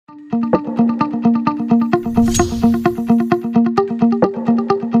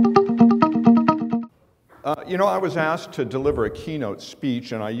You know, I was asked to deliver a keynote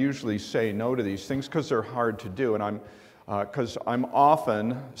speech, and I usually say no to these things because they're hard to do, and because I'm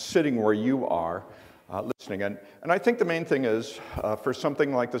often sitting where you are listening. And I think the main thing is, for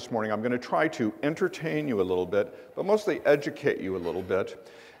something like this morning, I'm going to try to entertain you a little bit, but mostly educate you a little bit.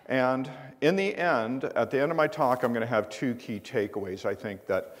 And in the end, at the end of my talk, I'm going to have two key takeaways. I think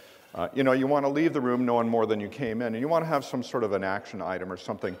that you know, you want to leave the room knowing more than you came in, and you want to have some sort of an action item or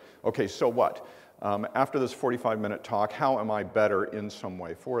something. Okay, so what? After this 45-minute talk, how am I better in some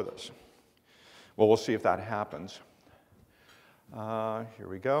way for this? Well, we'll see if that happens. Here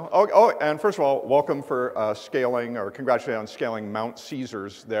we go. Oh, and first of all, welcome for scaling, or congratulations on scaling Mount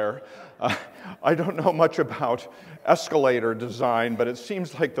Caesars there. I don't know much about escalator design, but it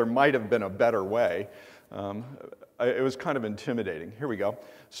seems like there might have been a better way. It was kind of intimidating. Here we go.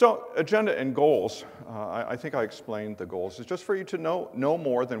 So, agenda and goals. I think I explained the goals. It's just for you to know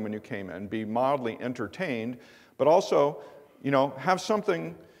more than when you came in, be mildly entertained, but also, you know, have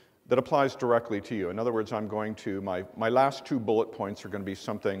something that applies directly to you. In other words, I'm going to, my last two bullet points are going to be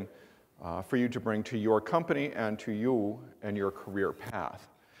something for you to bring to your company and to you and your career path.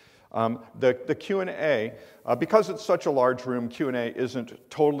 The Q&A, because it's such a large room, Q&A isn't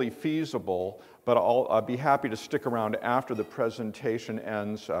totally feasible, but I'll be happy to stick around after the presentation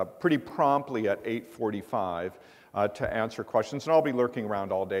ends pretty promptly at 8:45 to answer questions, and I'll be lurking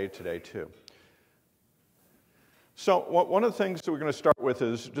around all day today too. So one of the things that we're going to start with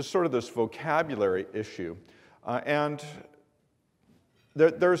is just sort of this vocabulary issue, and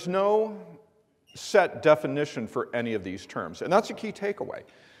there's no set definition for any of these terms, and that's a key takeaway.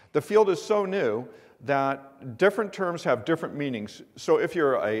 The field is so new that different terms have different meanings. So if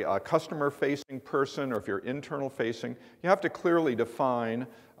you're a customer-facing person or if you're internal-facing, you have to clearly define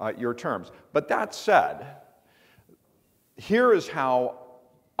your terms. But that said, here is how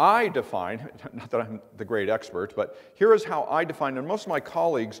I define, not that I'm the great expert, but here is how I define, and most of my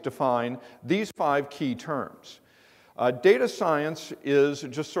colleagues define these 5 key terms. Data science is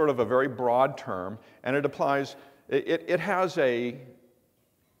just sort of a very broad term, and it applies, it has a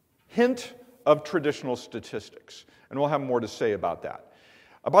hint of traditional statistics, and we'll have more to say about that.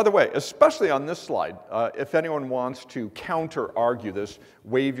 By the way, especially on this slide, if anyone wants to counter-argue this,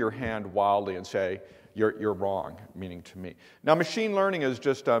 wave your hand wildly and say, you're wrong, meaning to me. Now, machine learning is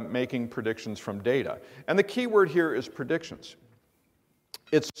just making predictions from data, and the key word here is predictions.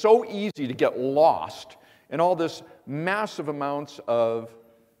 It's so easy to get lost in all this massive amounts of,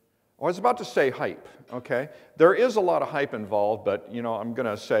 I was about to say hype, okay? There is a lot of hype involved, but you know, I'm going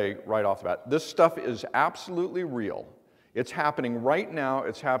to say right off the bat, this stuff is absolutely real. It's happening right now.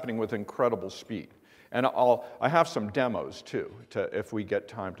 It's happening with incredible speed. And I have some demos too, if we get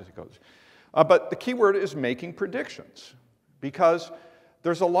time to go. But the key word is making predictions, because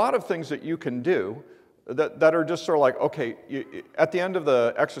there's a lot of things that you can do that are just sort of like, okay, at the end of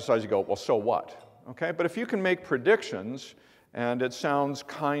the exercise you go, well, so what? Okay, but if you can make predictions, and it sounds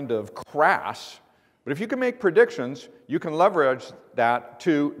kind of crass, but if you can make predictions, you can leverage that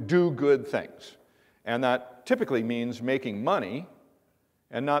to do good things. And that typically means making money,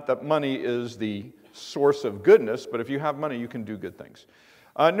 and not that money is the source of goodness, but if you have money, you can do good things.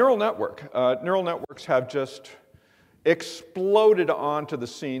 Neural networks have just exploded onto the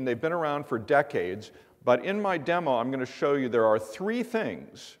scene. They've been around for decades, but in my demo, I'm going to show you there are 3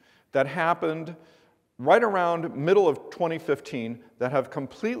 things that happened right around middle of 2015 that have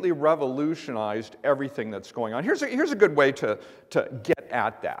completely revolutionized everything that's going on. Here's a good way to get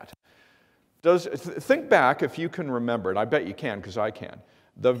at that. Think back, if you can remember, and I bet you can because I can,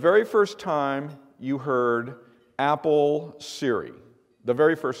 the very first time you heard Apple Siri, the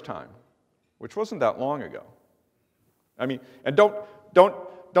very first time, which wasn't that long ago. I mean, and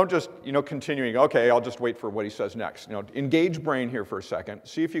don't just, you know, continuing, okay, I'll just wait for what he says next. You know, engage brain here for a second.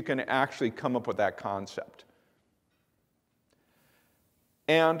 See if you can actually come up with that concept.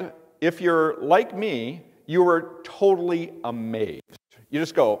 And if you're like me, you were totally amazed. You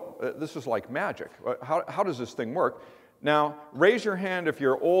just go, this is like magic. How does this thing work? Now, raise your hand if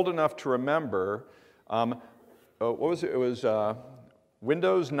you're old enough to remember, what was it? It was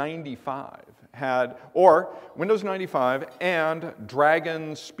Windows 95 had, or Windows 95 and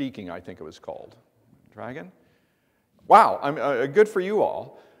Dragon Speaking, I think it was called. Dragon? Wow, good for you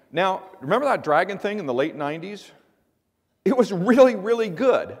all. Now, remember that Dragon thing in the late 90s? It was really, really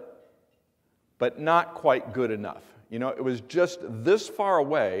good, but not quite good enough. You know, it was just this far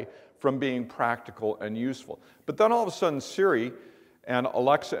away from being practical and useful. But then all of a sudden, Siri and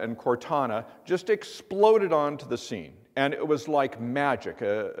Alexa and Cortana just exploded onto the scene. And it was like magic,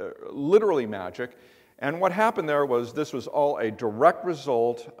 literally magic. And what happened there was this was all a direct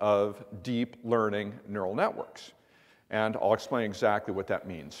result of deep learning neural networks. And I'll explain exactly what that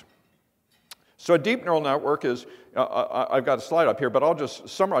means. So a deep neural network is, I've got a slide up here, but I'll just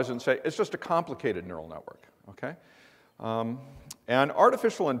summarize it and say it's just a complicated neural network, okay? And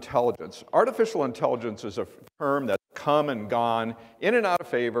artificial intelligence is a term that's come and gone in and out of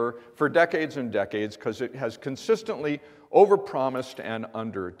favor for decades and decades because it has consistently overpromised and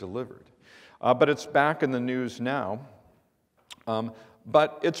under-delivered. But it's back in the news now.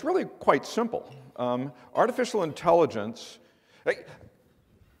 But it's really quite simple. Artificial intelligence,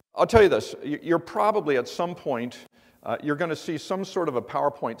 I'll tell you this, you're probably at some point, you're going to see some sort of a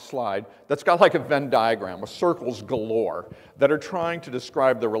PowerPoint slide that's got like a Venn diagram with circles galore that are trying to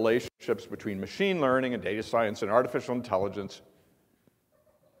describe the relationships between machine learning and data science and artificial intelligence.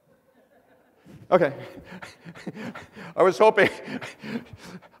 Okay. I was hoping,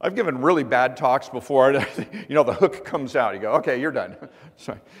 I've given really bad talks before, you know, the hook comes out, you go, okay, you're done.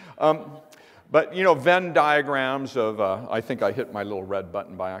 Sorry. But, you know, Venn diagrams of, I think I hit my little red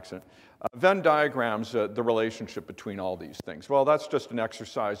button by accident. Venn diagrams, the relationship between all these things. Well, that's just an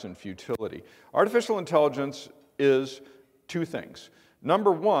exercise in futility. Artificial intelligence is two things.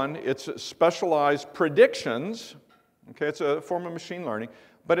 Number one, it's specialized predictions. Okay, it's a form of machine learning,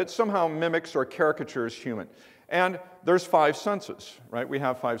 but it somehow mimics or caricatures human. And there's 5 senses, right? We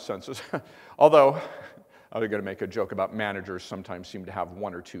have 5 senses. Although, I was going to make a joke about managers sometimes seem to have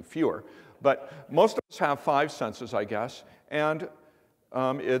 1 or 2 fewer. But most of us have 5 senses, I guess, and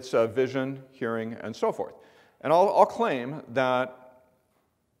it's vision, hearing, and so forth. And I'll claim that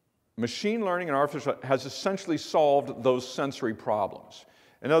machine learning and artificial has essentially solved those sensory problems.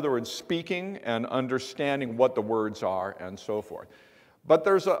 In other words, speaking and understanding what the words are and so forth. But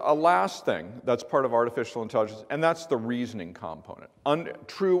there's a last thing that's part of artificial intelligence, and that's the reasoning component,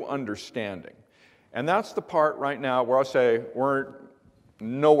 true understanding. And that's the part right now where I'll say we're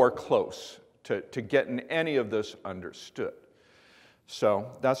nowhere close to getting any of this understood.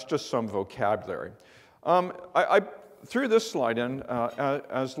 So that's just some vocabulary. I threw this slide in.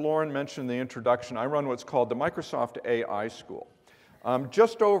 As Lauren mentioned in the introduction, I run what's called the Microsoft AI School.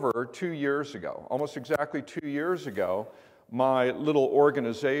 Just over 2 years ago, almost exactly 2 years ago, my little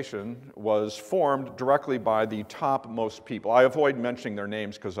organization was formed directly by the topmost people. I avoid mentioning their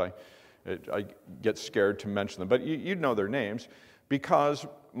names because I get scared to mention them, but you'd know their names, because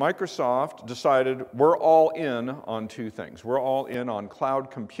Microsoft decided we're all in on 2 things. We're all in on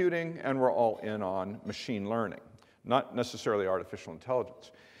cloud computing, and we're all in on machine learning, not necessarily artificial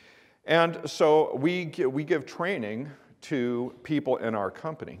intelligence. And so we give training to people in our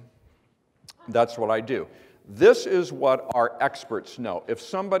company. That's what I do. This is what our experts know. If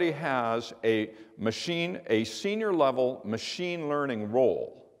somebody has a senior level machine learning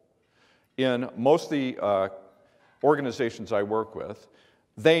role in most of the organizations I work with,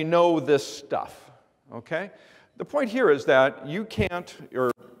 they know this stuff, okay? The point here is that you can't,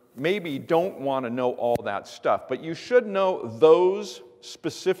 or maybe don't want to know all that stuff, but you should know those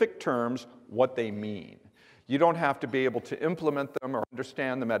specific terms, what they mean. You don't have to be able to implement them or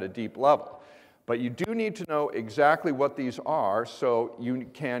understand them at a deep level. But you do need to know exactly what these are so you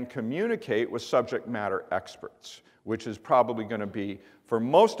can communicate with subject matter experts, which is probably going to be, for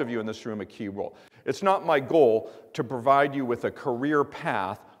most of you in this room, a key role. It's not my goal to provide you with a career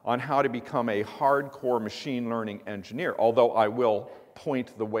path on how to become a hardcore machine learning engineer, although I will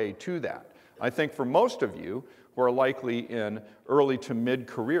point the way to that. I think for most of you who are likely in early to mid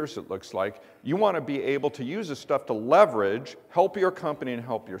careers, it looks like, you want to be able to use this stuff to leverage, help your company and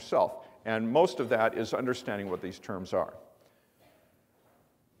help yourself. And most of that is understanding what these terms are.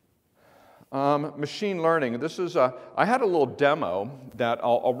 Machine learning. This is I had a little demo that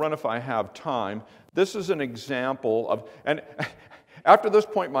I'll run if I have time. This is an example of, and after this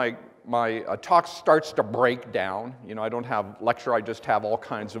point, my talk starts to break down. You know, I don't have lecture, I just have all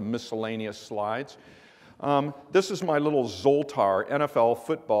kinds of miscellaneous slides. This is my little Zoltar NFL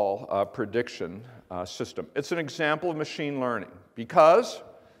football prediction system. It's an example of machine learning because,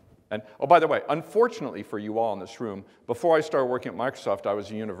 and oh, by the way, unfortunately for you all in this room, before I started working at Microsoft, I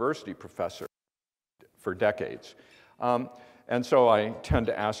was a university professor for decades. And so I tend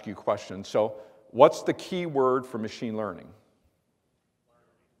to ask you questions. So what's the key word for machine learning?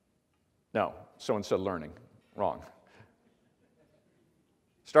 No, someone said learning. Wrong.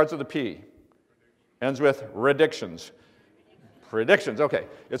 Starts with a P. Ends with predictions. Predictions, okay.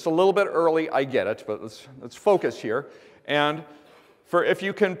 It's a little bit early, I get it, but let's focus here. And if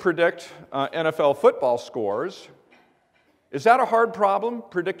you can predict NFL football scores, is that a hard problem,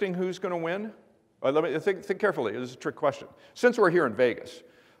 predicting who's going to win? Let me think carefully. This is a trick question. Since we're here in Vegas,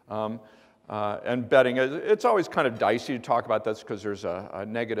 and betting. It's always kind of dicey to talk about this because there's a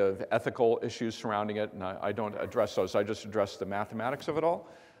negative ethical issues surrounding it, and I don't address those. I just address the mathematics of it all.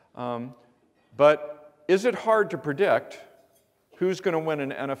 But is it hard to predict who's going to win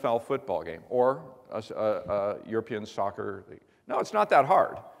an NFL football game or a European soccer league? No, it's not that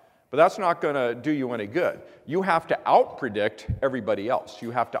hard. But that's not going to do you any good. You have to out-predict everybody else.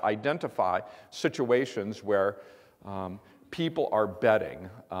 You have to identify situations where people are betting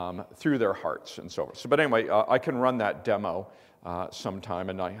through their hearts and so on. So, but anyway, I can run that demo sometime,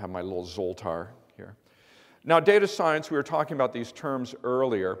 and I have my little Zoltar here. Now, data science, we were talking about these terms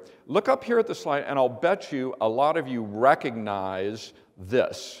earlier. Look up here at the slide, and I'll bet you a lot of you recognize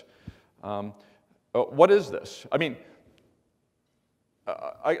this. What is this? I mean,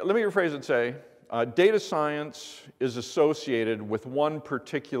 let me rephrase it and say, data science is associated with one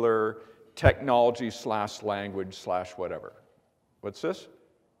particular technology / language / whatever. What's this?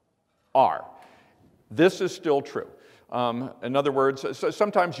 R. This is still true. In other words,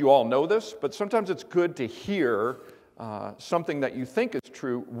 sometimes you all know this, but sometimes it's good to hear something that you think is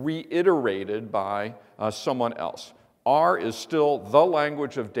true reiterated by someone else. R is still the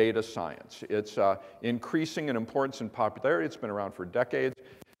language of data science. It's increasing in importance and popularity. It's been around for decades.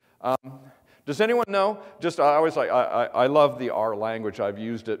 Does anyone know? Just I always like I love the R language. I've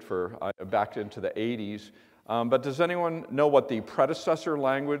used it for back into the 80s. But does anyone know what the predecessor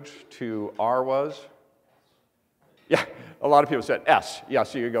language to R was? Yeah, a lot of people said S. Yeah,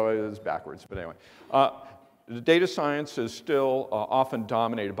 so you go, it's backwards. But anyway. The data science is still often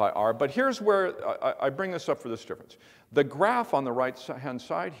dominated by R, but here's where I bring this up for this difference. The graph on the right-hand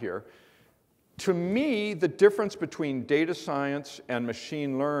side here, to me, the difference between data science and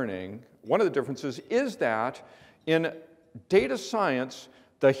machine learning, one of the differences is that in data science,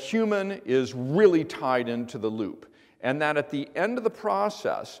 the human is really tied into the loop, and that at the end of the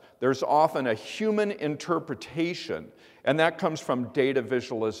process, there's often a human interpretation. And that comes from data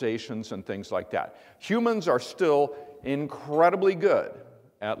visualizations and things like that. Humans are still incredibly good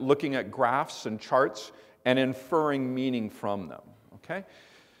at looking at graphs and charts and inferring meaning from them, okay?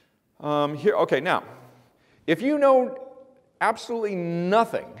 Okay, now, if you know absolutely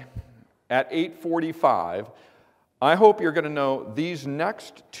nothing at 8:45, I hope you're going to know these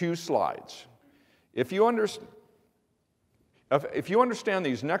next two slides. If you understand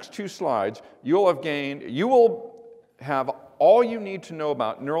these next two slides, you will have all you need to know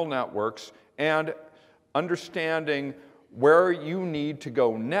about neural networks and understanding where you need to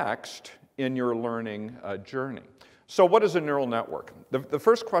go next in your learning journey. So what is a neural network? The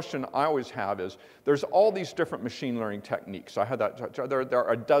first question I always have is, there's all these different machine learning techniques. I had that, there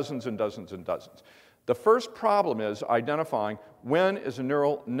are dozens and dozens and dozens. The first problem is identifying when is a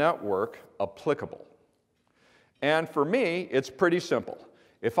neural network applicable. And for me, it's pretty simple.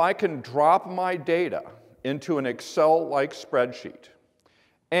 If I can drop my data into an Excel-like spreadsheet,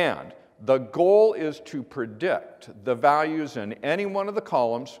 and the goal is to predict the values in any one of the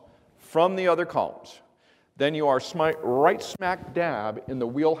columns from the other columns, then you are right smack dab in the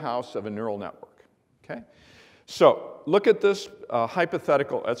wheelhouse of a neural network, okay? So look at this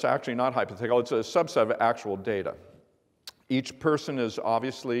hypothetical. It's actually not hypothetical. It's a subset of actual data. Each person is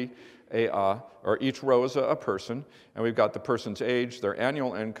obviously or each row is a person, and we've got the person's age, their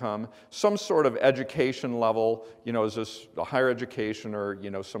annual income, some sort of education level, you know, is this a higher education or, you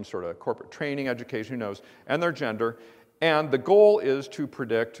know, some sort of corporate training education, who knows, and their gender. And the goal is to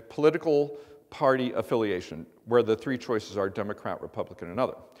predict political party affiliation, where the three choices are Democrat, Republican, and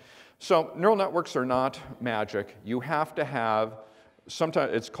other. So neural networks are not magic. You have to have,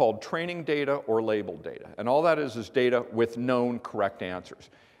 sometimes it's called training data or labeled data. And all that is data with known correct answers.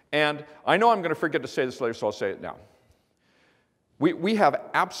 And I know I'm going to forget to say this later, so I'll say it now. We have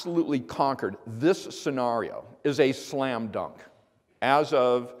absolutely conquered this scenario is a slam dunk as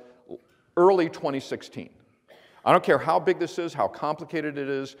of early 2016. I don't care how big this is, how complicated it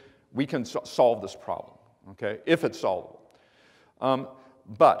is, we can solve this problem, okay, if it's solvable.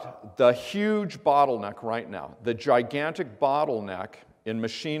 But the huge bottleneck right now, the gigantic bottleneck in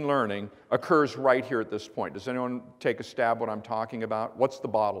machine learning occurs right here at this point. Does anyone take a stab what I'm talking about? What's the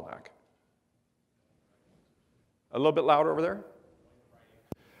bottleneck? A little bit louder over there?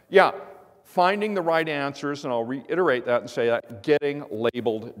 Yeah, finding the right answers, and I'll reiterate that and say that, getting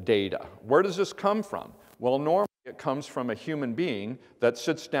labeled data. Where does this come from? Well, normally it comes from a human being that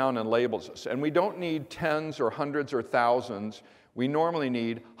sits down and labels us. And we don't need tens or hundreds or thousands. We normally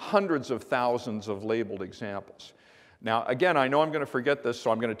need hundreds of thousands of labeled examples. Now, again, I know I'm going to forget this, so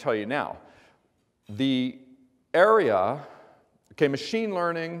I'm going to tell you now. The area, okay, machine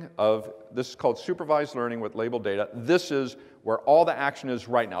learning this is called supervised learning with labeled data. This is where all the action is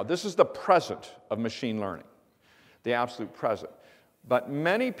right now. This is the present of machine learning, the absolute present. But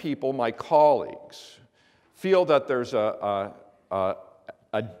many people, my colleagues, feel that there's a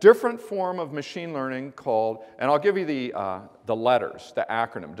different form of machine learning called, and I'll give you the letters, the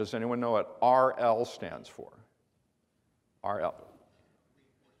acronym. Does anyone know what RL stands for? RL.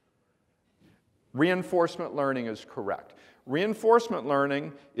 Reinforcement learning is correct. Reinforcement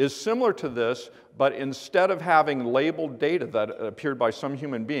learning is similar to this, but instead of having labeled data that appeared by some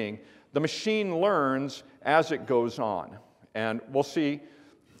human being, the machine learns as it goes on. And we'll see.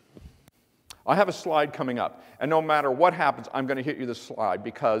 I have a slide coming up, and no matter what happens, I'm going to hit you this slide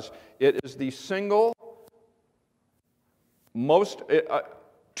because it is the single most,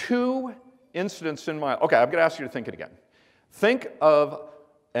 two incidents in my, okay, I'm going to ask you to think it again. Think of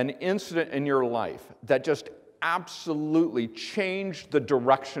an incident in your life that just absolutely changed the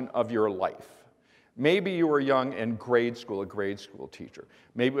direction of your life. Maybe you were young in grade school, a grade school teacher.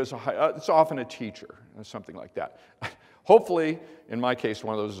 Maybe it was it's often a teacher, or something like that. Hopefully, in my case,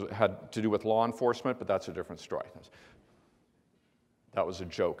 one of those had to do with law enforcement, but that's a different story. That was a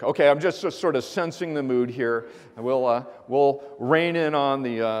joke. Okay, I'm just sort of sensing the mood here. We'll rein in on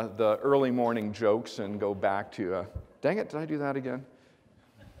the early morning jokes and go back to, dang it, did I do that again?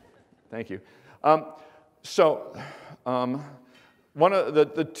 Thank you. One of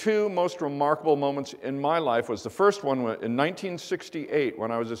the two most remarkable moments in my life was the first one in 1968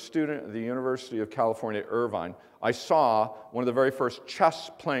 when I was a student at the University of California, Irvine. I saw one of the very first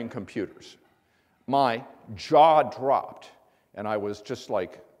chess-playing computers. My jaw dropped, and I was just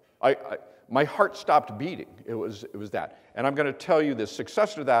like, my heart stopped beating. It was that. And I'm going to tell you the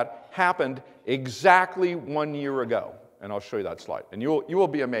successor to that happened exactly 1 year ago. And I'll show you that slide. And you will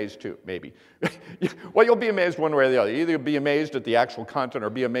be amazed too, maybe. Well, you'll be amazed one way or the other. Either be amazed at the actual content or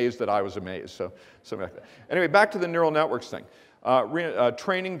be amazed that I was amazed. So something like that. Anyway, back to the neural networks thing.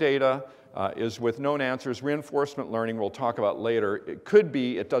 Training data is with known answers. Reinforcement learning we'll talk about later. It could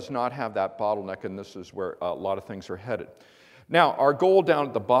be, it does not have that bottleneck, and this is where a lot of things are headed. Now, our goal down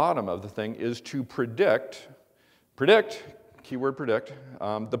at the bottom of the thing is to predict, keyword predict,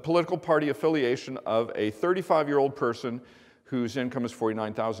 the political party affiliation of a 35-year-old person whose income is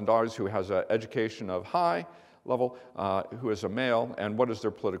 $49,000, who has an education of high level, who is a male, and what is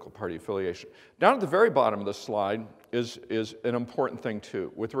their political party affiliation. Down at the very bottom of the slide is an important thing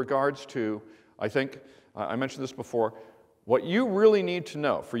too, with regards to, I think, I mentioned this before, what you really need to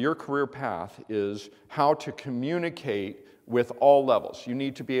know for your career path is how to communicate with all levels. You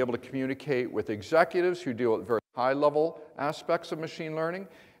need to be able to communicate with executives who deal with very high-level aspects of machine learning,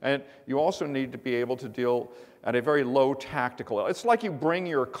 and you also need to be able to deal at a very low tactical level. It's like you bring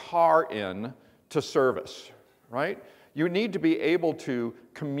your car in to service, right? You need to be able to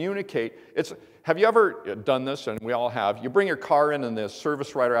communicate. Have you ever done this, and we all have, you bring your car in and the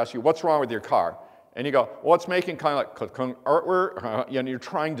service writer asks you, what's wrong with your car? And you go, well, it's making kind of like, and you're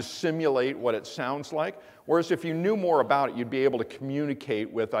trying to simulate what it sounds like. Whereas if you knew more about it, you'd be able to communicate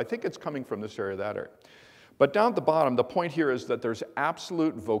with, I think it's coming from this area, that area. But down at the bottom, the point here is that there's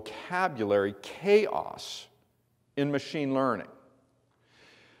absolute vocabulary chaos in machine learning.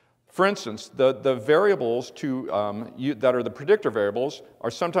 For instance, the variables that are the predictor variables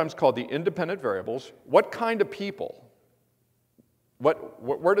are sometimes called the independent variables. What kind of people?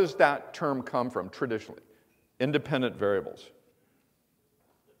 Where does that term come from traditionally? Independent variables.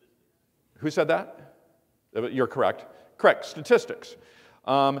 Who said that? You're correct. Correct, statistics.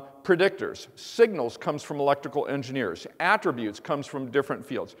 Predictors, signals comes from electrical engineers. Attributes comes from different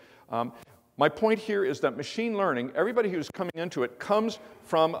fields. My point here is that machine learning, everybody who's coming into it comes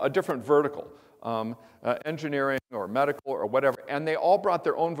from a different vertical, engineering or medical or whatever, and they all brought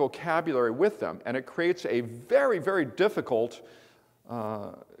their own vocabulary with them, and it creates a very, very difficult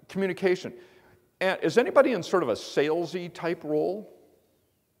communication. And is anybody in sort of a salesy type role?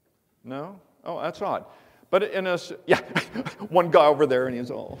 No? Oh, that's odd. But in a, yeah, one guy over there and he's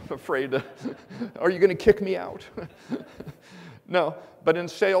all afraid to, are you going to kick me out? No, but in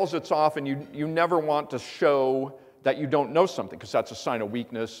sales it's often you never want to show that you don't know something because that's a sign of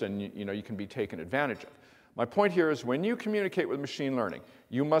weakness and you can be taken advantage of. My point here is when you communicate with machine learning,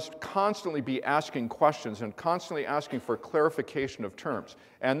 you must constantly be asking questions and constantly asking for clarification of terms.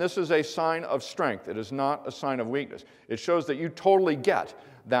 And this is a sign of strength. It is not a sign of weakness. It shows that you totally get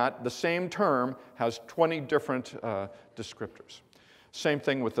that the same term has 20 different descriptors. Same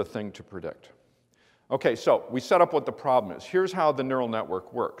thing with the thing to predict. Okay, so we set up what the problem is. Here's how the neural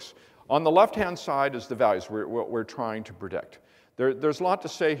network works. On the left-hand side is the values what we're trying to predict. There's a lot to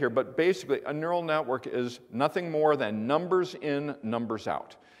say here, but basically a neural network is nothing more than numbers in, numbers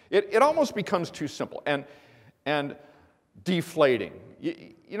out. It almost becomes too simple. And deflating.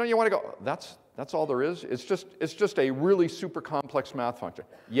 You know, you want to go, that's all there is? It's just a really super complex math function.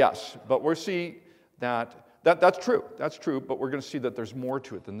 Yes, but we'll see that's true, but we're going to see that there's more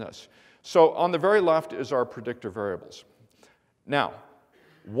to it than this. So on the very left is our predictor variables. Now,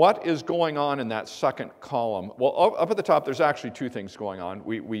 what is going on in that second column? Well, up at the top, there's actually two things going on.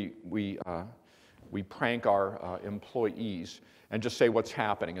 We prank our employees and just say what's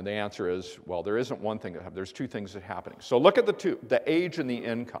happening, and the answer is, well, there isn't one thing that happens. There's two things that are happening. So look at the age and the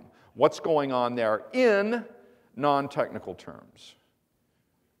income. What's going on there in non-technical terms?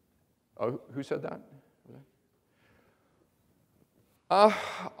 Oh, who said that?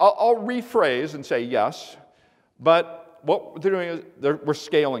 I'll rephrase and say yes, but what they're doing is we're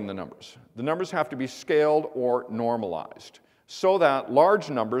scaling the numbers. The numbers have to be scaled or normalized so that large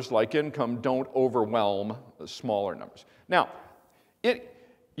numbers like income don't overwhelm the smaller numbers. Now,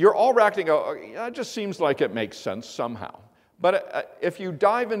 you're all reacting, it just seems like it makes sense somehow. But if you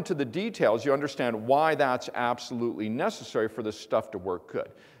dive into the details, you understand why that's absolutely necessary for this stuff to work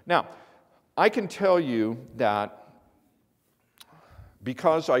good. Now, I can tell you that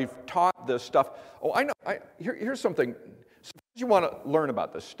because I've taught this stuff, oh, I know, here's something, suppose you want to learn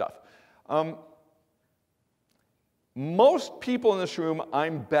about this stuff. Most people in this room,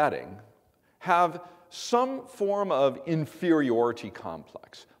 I'm betting, have some form of inferiority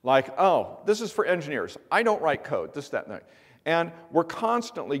complex. Like, oh, this is for engineers. I don't write code, this, that, and that. And we're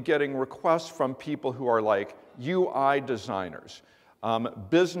constantly getting requests from people who are like UI designers,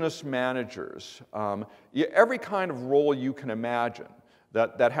 business managers, every kind of role you can imagine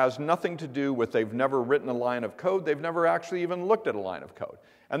that has nothing to do with they've never written a line of code, they've never actually even looked at a line of code.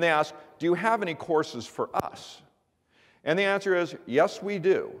 And they ask, do you have any courses for us? And the answer is, yes, we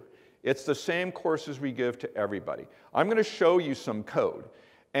do. It's the same courses we give to everybody. I'm going to show you some code.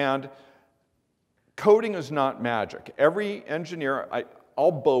 And coding is not magic. Every engineer,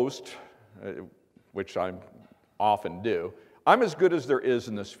 I'll boast, which I often do, I'm as good as there is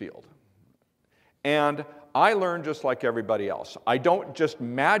in this field. And I learn just like everybody else. I don't just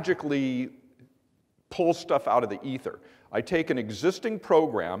magically pull stuff out of the ether. I take an existing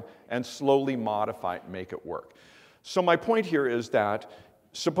program and slowly modify it and make it work. So my point here is that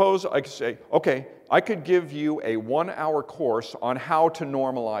suppose I could say, okay, I could give you a 1-hour course on how to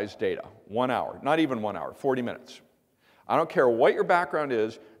normalize data. 1 hour, not even 1 hour, 40 minutes. I don't care what your background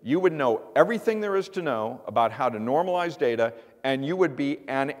is, you would know everything there is to know about how to normalize data, and you would be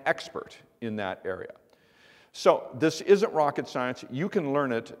an expert in that area. So this isn't rocket science. You can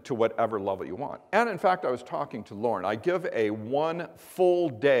learn it to whatever level you want. And in fact, I was talking to Lauren. I give a 1 full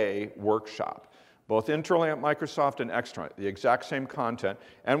day workshop, both internally at Microsoft and externally, the exact same content,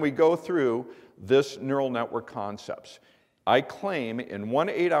 and we go through this neural network concepts. I claim in 1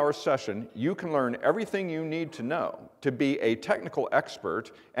 8-hour session, you can learn everything you need to know to be a technical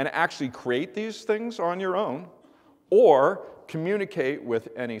expert and actually create these things on your own or communicate with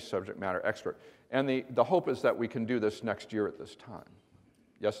any subject matter expert. And the hope is that we can do this next year at this time.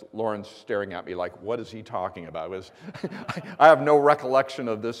 Yes, Lauren's staring at me like, what is he talking about? I have no recollection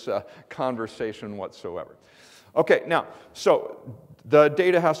of this conversation whatsoever. Okay, now, so the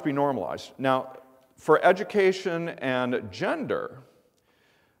data has to be normalized. Now, for education and gender,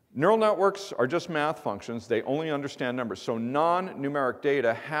 neural networks are just math functions. They only understand numbers. So non-numeric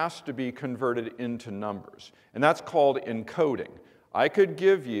data has to be converted into numbers. And that's called encoding. I could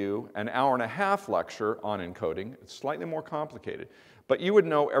give you an 1.5-hour lecture on encoding. It's slightly more complicated. But you would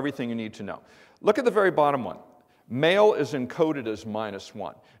know everything you need to know. Look at the very bottom one. Male is encoded as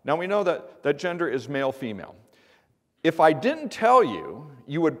 -1. Now we know that gender is male-female. If I didn't tell you,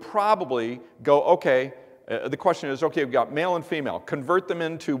 you would probably go, okay, the question is, okay, we've got male and female. Convert them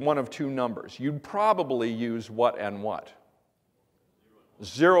into one of two numbers. You'd probably use what and what?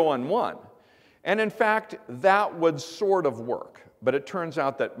 0 and 1. And in fact, that would sort of work. But it turns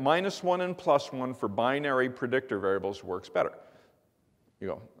out that -1 and +1 for binary predictor variables works better. You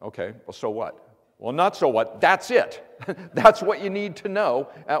go, okay, well, so what? Well, not so what, that's it. That's what you need to know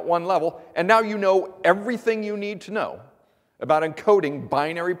at one level. And now you know everything you need to know about encoding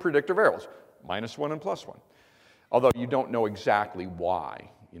binary predictor variables, -1 and +1. Although you don't know exactly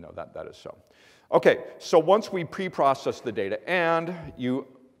why, you know, that is so. Okay, so once we pre-process the data, and you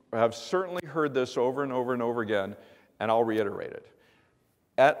have certainly heard this over and over and over again, and I'll reiterate it.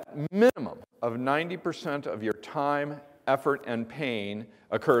 At minimum of 90% of your time, effort, and pain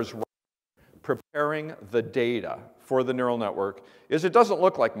occurs preparing the data for the neural network. It doesn't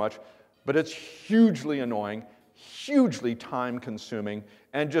look like much, but it's hugely annoying, hugely time-consuming,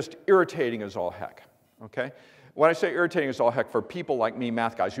 and just irritating as all heck, okay? When I say irritating as all heck, for people like me,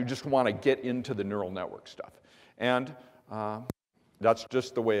 math guys, who just want to get into the neural network stuff. And That's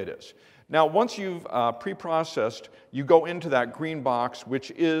just the way it is. Now, once you've pre-processed, you go into that green box,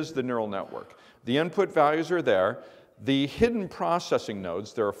 which is the neural network. The input values are there. The hidden processing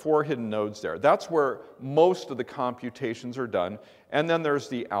nodes, there are 4 hidden nodes there. That's where most of the computations are done. And then there's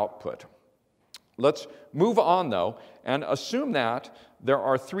the output. Let's move on, though, and assume that there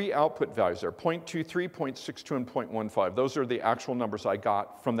are 3 output values there, 0.23, 0.62, and 0.15. Those are the actual numbers I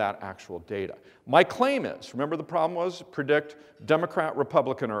got from that actual data. My claim is, remember the problem was, predict Democrat,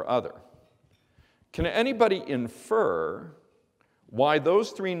 Republican, or other. Can anybody infer why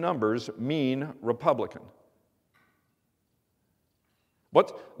those 3 numbers mean Republican?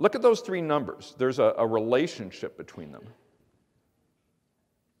 Look at those 3 numbers. There's a relationship between them.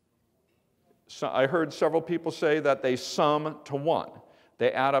 So I heard several people say that they sum to 1.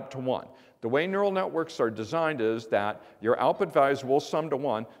 They add up to 1. The way neural networks are designed is that your output values will sum to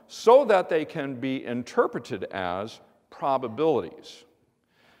 1 so that they can be interpreted as probabilities.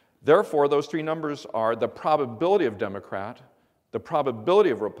 Therefore, those 3 numbers are the probability of Democrat, the probability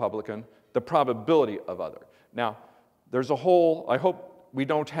of Republican, the probability of other. Now, there's a whole, I hope we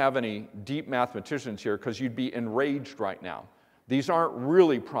don't have any deep mathematicians here because you'd be enraged right now. These aren't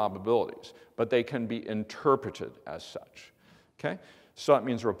really probabilities, but they can be interpreted as such. Okay? So that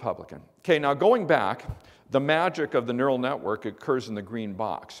means Republican. Okay, now going back, the magic of the neural network occurs in the green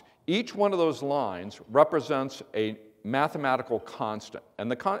box. Each one of those lines represents a mathematical constant, and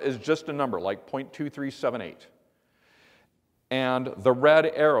the is just a number like 0.2378. And the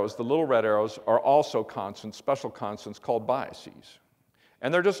red arrows, the little red arrows, are also constants, special constants called biases.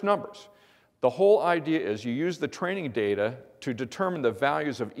 And they're just numbers. The whole idea is you use the training data to determine the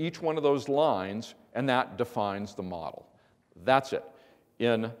values of each one of those lines, and that defines the model. That's it.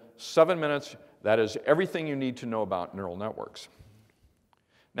 In 7 minutes, that is everything you need to know about neural networks.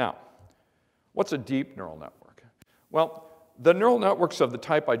 Now, what's a deep neural network? Well, the neural networks of the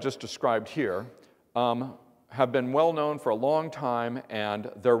type I just described here have been well known for a long time,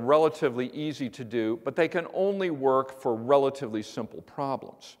 and they're relatively easy to do, but they can only work for relatively simple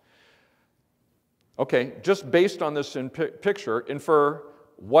problems. Okay, just based on this picture, infer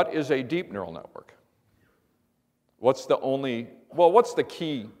what is a deep neural network? What's the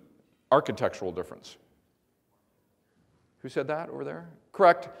key architectural difference? Who said that over there?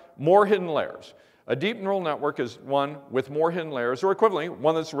 Correct, more hidden layers. A deep neural network is one with more hidden layers, or equivalently,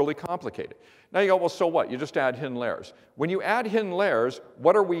 one that's really complicated. Now you go, well, so what? You just add hidden layers. When you add hidden layers,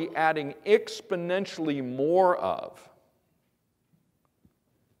 what are we adding exponentially more of?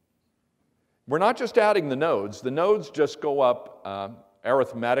 We're not just adding the nodes. The nodes just go up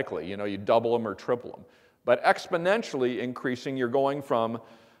arithmetically. You know, you double them or triple them. But exponentially increasing, you're going from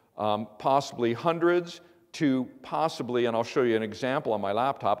possibly hundreds to possibly, and I'll show you an example on my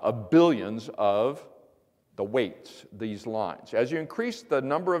laptop, of billions of the weights, these lines. As you increase the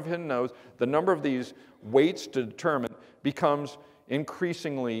number of hidden nodes, the number of these weights to determine becomes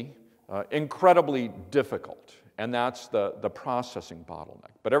increasingly, incredibly difficult. And that's the processing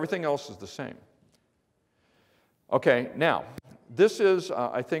bottleneck. But everything else is the same. Okay, now, this is,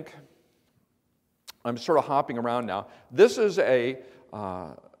 I think, I'm sort of hopping around now. This is a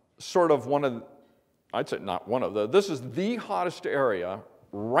sort of one of, I'd say not one of the, this is the hottest area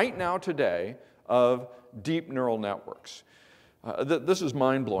right now today of deep neural networks. This is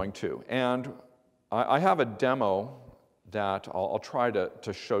mind-blowing too. And I have a demo that I'll try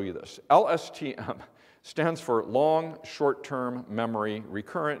to show you this. LSTM stands for Long Short-Term Memory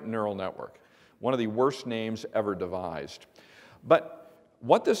Recurrent Neural Network, one of the worst names ever devised. But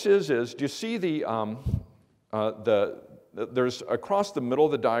what this is do you see there's across the middle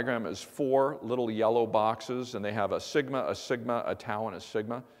of the diagram is 4 little yellow boxes, and they have a sigma, a tau, and a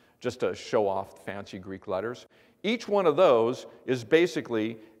sigma, just to show off fancy Greek letters. Each one of those is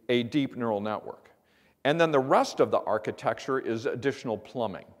basically a deep neural network. And then the rest of the architecture is additional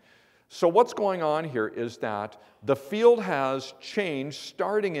plumbing. So what's going on here is that the field has changed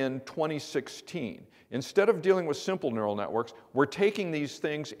starting in 2016. Instead of dealing with simple neural networks, we're taking these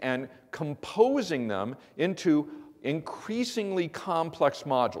things and composing them into increasingly complex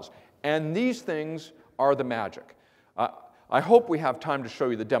modules. And these things are the magic. I hope we have time to show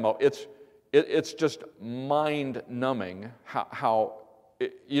you the demo. It's just mind-numbing how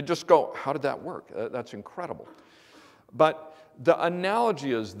you just go, how did that work? That's incredible. But the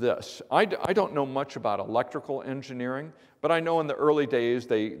analogy is this. I don't know much about electrical engineering, but I know in the early days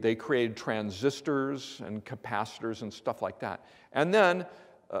they created transistors and capacitors and stuff like that. And then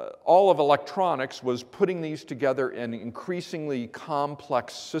all of electronics was putting these together in increasingly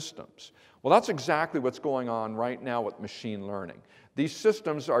complex systems. Well, that's exactly what's going on right now with machine learning. These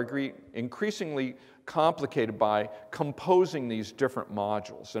systems are increasingly complicated by composing these different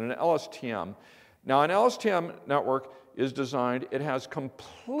modules. And an LSTM, now an LSTM network is designed, it has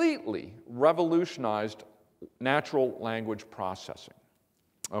completely revolutionized natural language processing.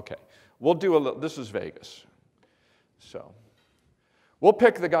 Okay, we'll do a little, this is Vegas. So, we'll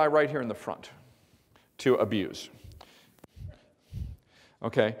pick the guy right here in the front to abuse.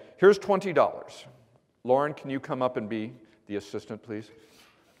 Okay, here's $20. Lauren, can you come up and be the assistant, please?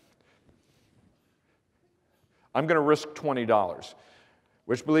 I'm going to risk $20,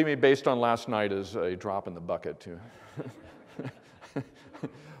 which, believe me, based on last night, is a drop in the bucket, too.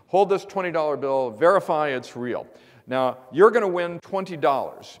 Hold this $20 bill, verify it's real. Now, you're going to win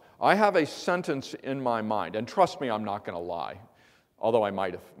 $20. I have a sentence in my mind, and trust me, I'm not going to lie, although I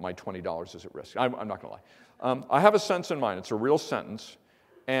might if my $20 is at risk. I'm not going to lie. I have a sentence in mind. It's a real sentence,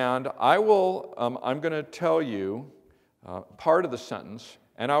 and I'm going to tell you part of the sentence,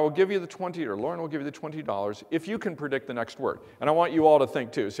 and I will give you the $20, or Lauren will give you the $20 if you can predict the next word. And I want you all to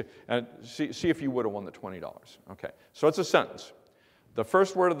think, too, see if you would have won the $20. Okay, so it's a sentence. The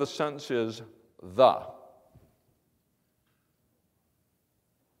first word of the sentence is the.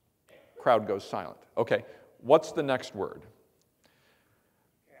 Crowd goes silent. Okay, what's the next word?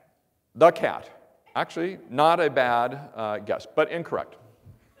 Cat. The cat. Actually, not a bad guess, but incorrect.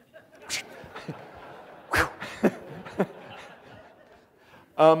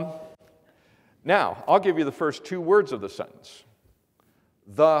 Now, I'll give you the first two words of the sentence.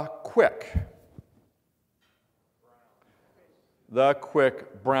 The quick. The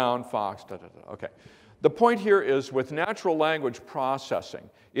quick brown fox. Da, da, da. Okay. The point here is with natural language processing,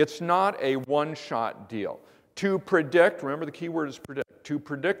 it's not a one-shot deal. To predict, remember the key word is predict, to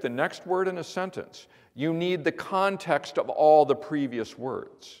predict the next word in a sentence, you need the context of all the previous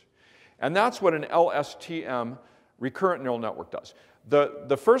words. And that's what an LSTM, recurrent neural network, does.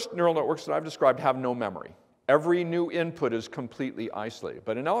 The first neural networks that I've described have no memory. Every new input is completely isolated.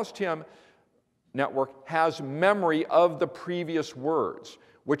 But an LSTM network has memory of the previous words,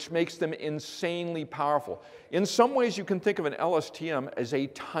 which makes them insanely powerful. In some ways, you can think of an LSTM as a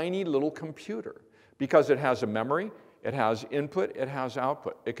tiny little computer because it has a memory, it has input, it has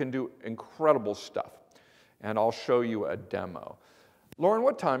output. It can do incredible stuff. And I'll show you a demo. Lauren,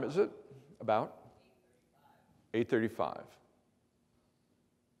 what time is it? About? 8:35.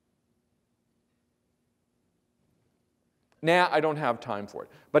 Nah, I don't have time for it.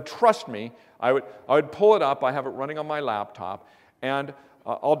 But trust me, I would pull it up. I have it running on my laptop, and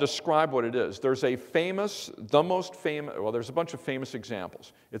I'll describe what it is. There's a famous, the most famous, well, there's a bunch of famous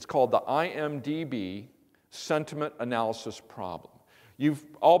examples. It's called the IMDb Sentiment Analysis Problem. You've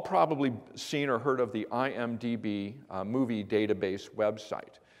all probably seen or heard of the IMDb movie database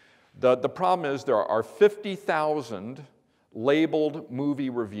website. The problem is there are 50,000 labeled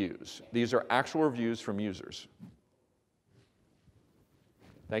movie reviews. These are actual reviews from users.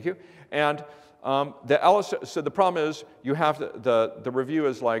 Thank you. And so the problem is you have the review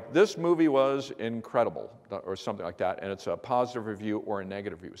is like, this movie was incredible, or something like that, and it's a positive review or a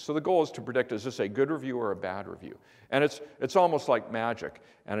negative review. So the goal is to predict, is this a good review or a bad review? And it's almost like magic,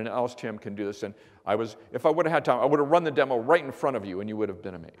 and an LSTM can do this. And if I would have had time, I would have run the demo right in front of you, and you would have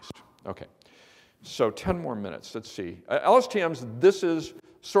been amazed. Okay, so 10 more minutes. Let's see. LSTMs, this is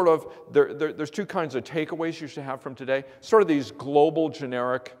sort of, there's two kinds of takeaways you should have from today. Sort of these global,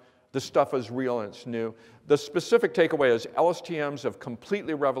 generic, this stuff is real and it's new. The specific takeaway is LSTMs have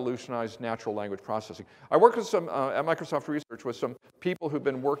completely revolutionized natural language processing. I worked with some, at Microsoft Research, with some people who've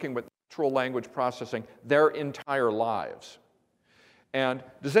been working with natural language processing their entire lives. And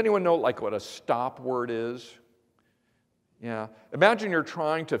does anyone know like what a stop word is? Yeah. Imagine you're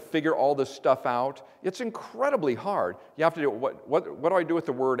trying to figure all this stuff out. It's incredibly hard. You have to do, what do I do with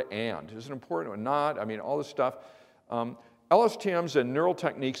the word and? Is it important or not? I mean, all this stuff. LSTMs and neural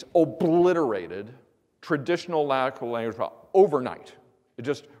techniques obliterated traditional natural language overnight. It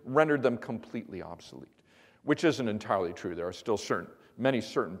just rendered them completely obsolete, which isn't entirely true. There are still many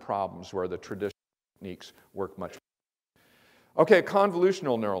certain problems where the traditional techniques work much better. Okay,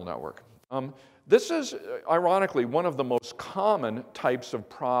 convolutional neural network. This is, ironically, one of the most common types of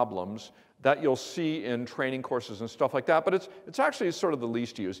problems that you'll see in training courses and stuff like that, but it's actually sort of the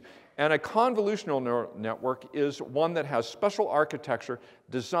least used. And a convolutional neural network is one that has special architecture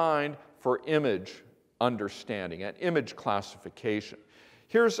designed for image understanding and image classification.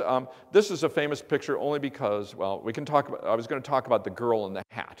 This is a famous picture only because, well, I was going to talk about the girl in the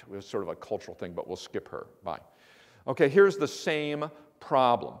hat. It was sort of a cultural thing, but we'll skip her. Bye. Okay, here's the same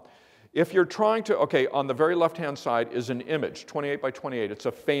problem. If you're trying to, okay, on the very left-hand side is an image, 28 by 28. It's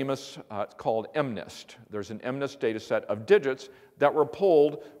a famous, it's called MNIST. There's an MNIST data set of digits that were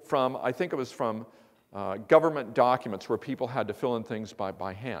pulled from, I think it was from government documents where people had to fill in things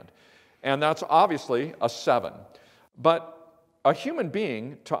by hand. And that's obviously a 7. But a human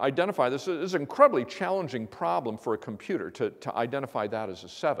being, to identify this, is an incredibly challenging problem for a computer to identify that as a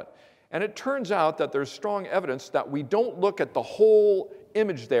 7. And it turns out that there's strong evidence that we don't look at the whole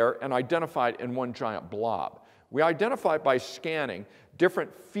image there and identify it in one giant blob. We identify it by scanning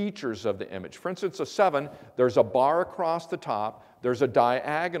different features of the image. For instance, a 7, there's a bar across the top, there's a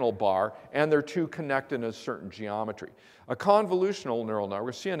diagonal bar, and they're two connected in a certain geometry. A convolutional neural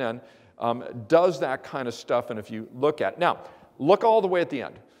network, CNN, does that kind of stuff, and if you look at, now, look all the way at the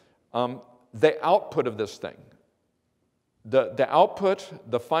end. The output of this thing, the output,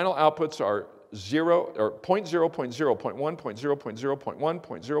 the final outputs are 0, or 0.0, 0.0, 0.1, 0.0, 0.0, 0.1,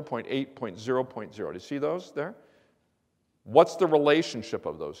 0.0, 0.8, 0.0, 0.0. Do you see those there? What's the relationship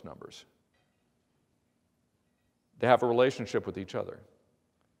of those numbers? They have a relationship with each other.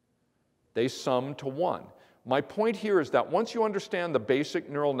 They sum to 1. My point here is that once you understand the basic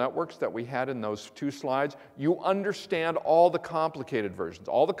neural networks that we had in those 2 slides, you understand all the complicated versions.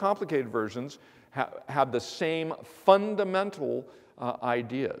 All the complicated versions have the same fundamental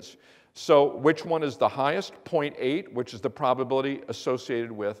ideas. So which one is the highest? 0.8, which is the probability associated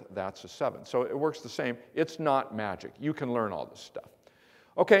with that's a 7. So it works the same. It's not magic. You can learn all this stuff.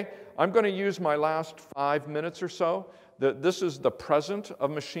 Okay, I'm going to use my last 5 minutes or so. This is the present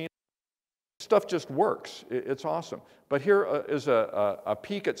of machine. Stuff just works. It's awesome. But here is a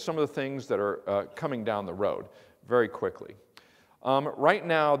peek at some of the things that are coming down the road very quickly. Right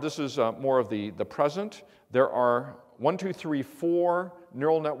now, this is more of the present. There are 4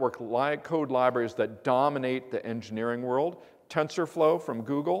 neural network code libraries that dominate the engineering world. TensorFlow from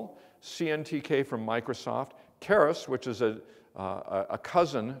Google, CNTK from Microsoft, Keras, which is a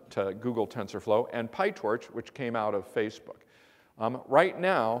cousin to Google TensorFlow, and PyTorch, which came out of Facebook. Right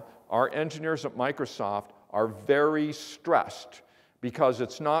now, our engineers at Microsoft are very stressed because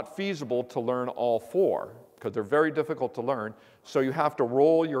it's not feasible to learn all 4, because they're very difficult to learn. So you have to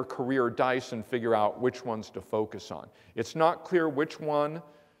roll your career dice and figure out which ones to focus on. It's not clear which one,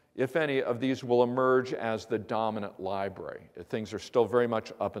 if any, of these will emerge as the dominant library. Things are still very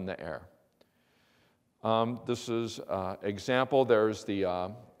much up in the air. This is an example. There's the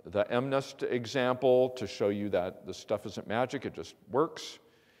MNIST example to show you that this stuff isn't magic, it just works.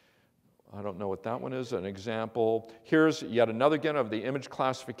 I don't know what that one is, an example. Here's yet another again of the image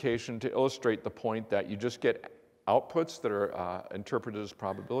classification to illustrate the point that you just get outputs that are interpreted as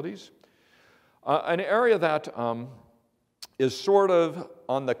probabilities. An area that is sort of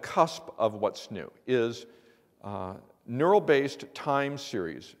on the cusp of what's new is neural-based time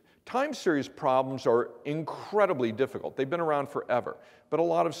series. Time series problems are incredibly difficult. They've been around forever, but a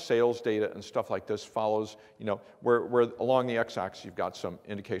lot of sales data and stuff like this follows, where along the x-axis you've got some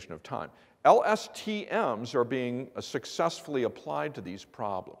indication of time. LSTMs are being successfully applied to these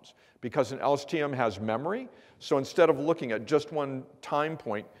problems because an LSTM has memory, so instead of looking at just one time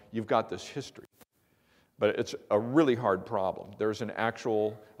point, you've got this history. But it's a really hard problem. There's an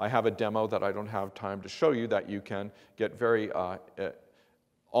actual, I have a demo that I don't have time to show you that you can get very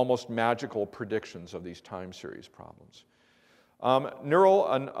almost magical predictions of these time series problems.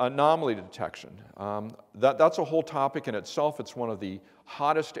 Neural anomaly detection. That's a whole topic in itself. It's one of the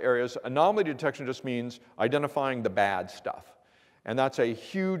hottest areas. Anomaly detection just means identifying the bad stuff. And that's a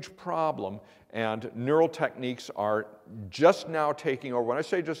huge problem. And neural techniques are just now taking over. When I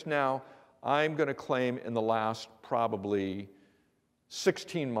say just now, I'm going to claim in the last probably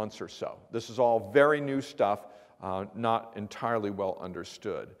 16 months or so. This is all very new stuff. Not entirely well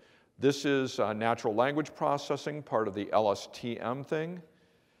understood. This is natural language processing, part of the LSTM thing.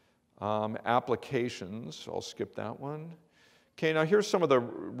 Applications, I'll skip that one. Okay, now here's some of the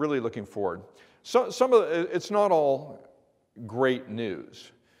really looking forward. Some of it's not all great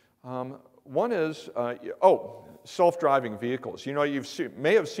news. One is, self-driving vehicles. You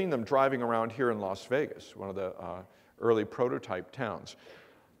may have seen them driving around here in Las Vegas, one of the early prototype towns.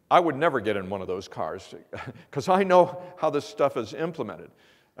 I would never get in one of those cars because I know how this stuff is implemented.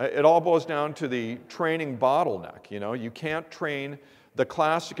 It all boils down to the training bottleneck. You can't train. The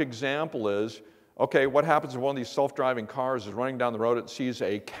classic example is, okay, what happens if one of these self-driving cars is running down the road and sees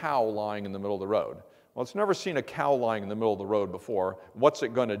a cow lying in the middle of the road? Well, it's never seen a cow lying in the middle of the road before. What's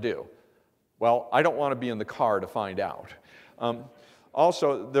it going to do? Well, I don't want to be in the car to find out.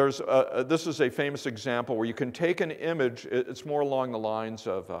 Also, this is a famous example where you can take an image, it's more along the lines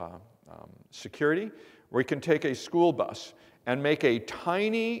of security, where you can take a school bus and make a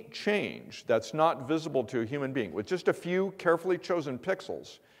tiny change that's not visible to a human being with just a few carefully chosen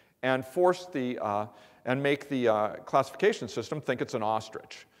pixels and force and make the classification system think it's an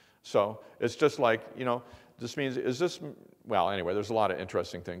ostrich. So it's just like, you know, this means, is this, well, anyway, there's a lot of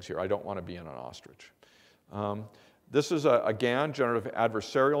interesting things here. I don't want to be in an ostrich. This is a GAN, generative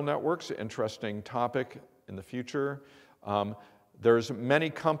adversarial networks, interesting topic in the future. There's many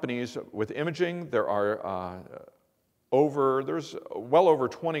companies with imaging. There's well over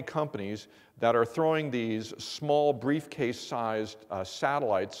 20 companies that are throwing these small briefcase-sized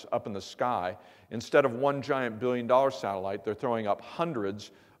satellites up in the sky. Instead of one giant billion-dollar satellite, they're throwing up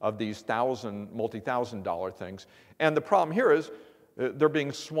hundreds of these multi-thousand-dollar things. And the problem here is they're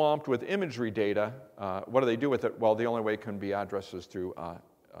being swamped with imagery data. What do they do with it? Well, the only way it can be addressed is through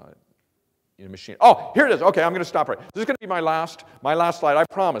machine. Oh, here it is. Okay, I'm going to stop right. This is going to be my last slide. I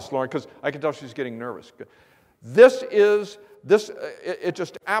promise, Lauren, because I can tell she's getting nervous. It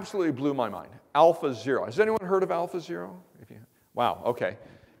just absolutely blew my mind. AlphaZero. Has anyone heard of AlphaZero? Wow, okay.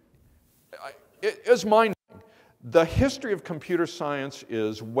 It is mind-blowing. The history of computer science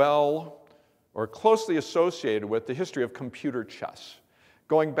is closely associated with the history of computer chess,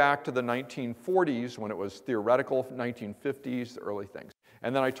 going back to the 1940s when it was theoretical, 1950s, the early things.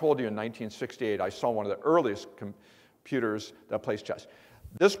 And then I told you in 1968 I saw one of the earliest computers that plays chess.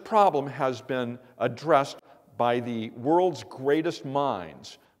 This problem has been addressed by the world's greatest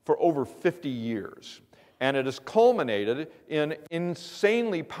minds for over 50 years. And it has culminated in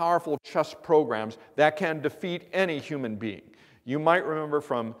insanely powerful chess programs that can defeat any human being. You might remember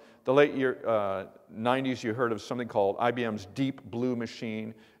from the late 90s, you heard of something called IBM's Deep Blue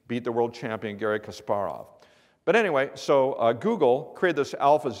machine, beat the world champion Garry Kasparov. But anyway, so Google created this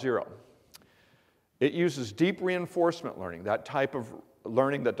AlphaZero. It uses deep reinforcement learning, that type of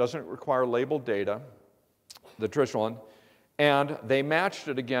learning that doesn't require labeled data, the traditional one, and they matched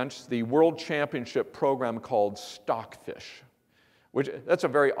it against the world championship program called Stockfish, that's a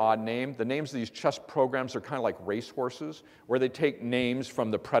very odd name. The names of these chess programs are kind of like racehorses, where they take names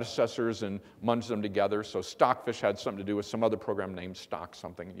from the predecessors and munch them together. So Stockfish had something to do with some other program named Stock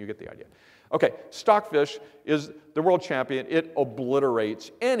something. You get the idea. Okay, Stockfish is the world champion. It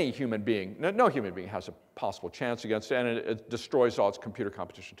obliterates any human being. No human being has a possible chance against it, and it destroys all its computer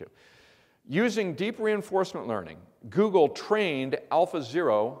competition too. Using deep reinforcement learning, Google trained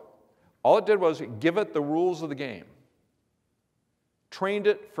AlphaZero. All it did was give it the rules of the game. Trained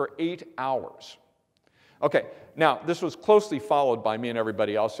it for 8 hours. Okay, now this was closely followed by me and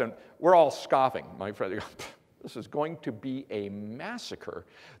everybody else, and we're all scoffing. My friend, this is going to be a massacre.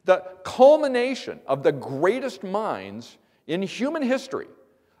 The culmination of the greatest minds in human history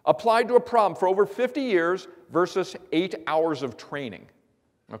applied to a problem for over 50 years versus 8 hours of training.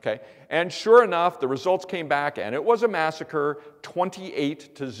 Okay, and sure enough, the results came back, and it was a massacre,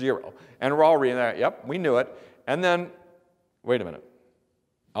 28-0. And we're all reading that. Yep, we knew it. And then, wait a minute.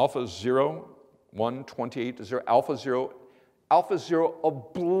 AlphaZero won 28-0. AlphaZero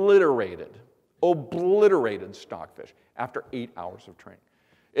obliterated Stockfish after 8 hours of training.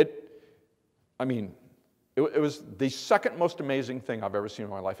 It was the second most amazing thing I've ever seen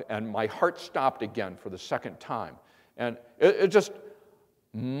in my life, and my heart stopped again for the second time. And it just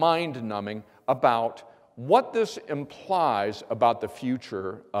mind-numbing about what this implies about the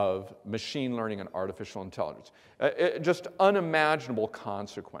future of machine learning and artificial intelligence. Just unimaginable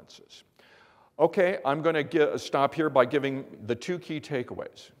consequences. Okay, I'm going to stop here by giving the 2 key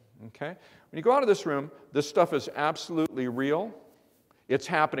takeaways. Okay? When you go out of this room, this stuff is absolutely real. It's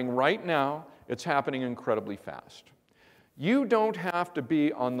happening right now. It's happening incredibly fast. You don't have to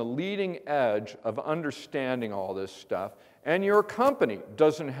be on the leading edge of understanding all this stuff, and your company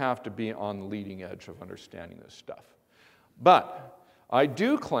doesn't have to be on the leading edge of understanding this stuff. But I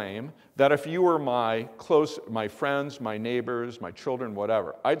do claim that if you were my friends, my neighbors, my children,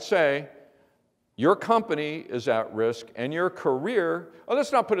 whatever, I'd say your company is at risk and your career,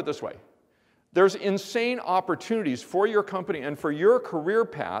 let's not put it this way. There's insane opportunities for your company and for your career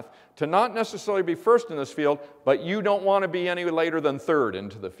path to not necessarily be first in this field, but you don't want to be any later than third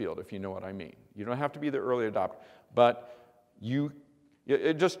into the field, if you know what I mean. You don't have to be the early adopter. But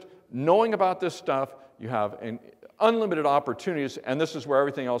just knowing about this stuff, you have unlimited opportunities, and this is where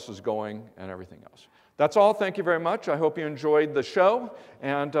everything else is going and everything else. That's all. Thank you very much. I hope you enjoyed the show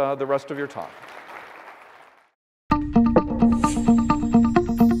and the rest of your talk.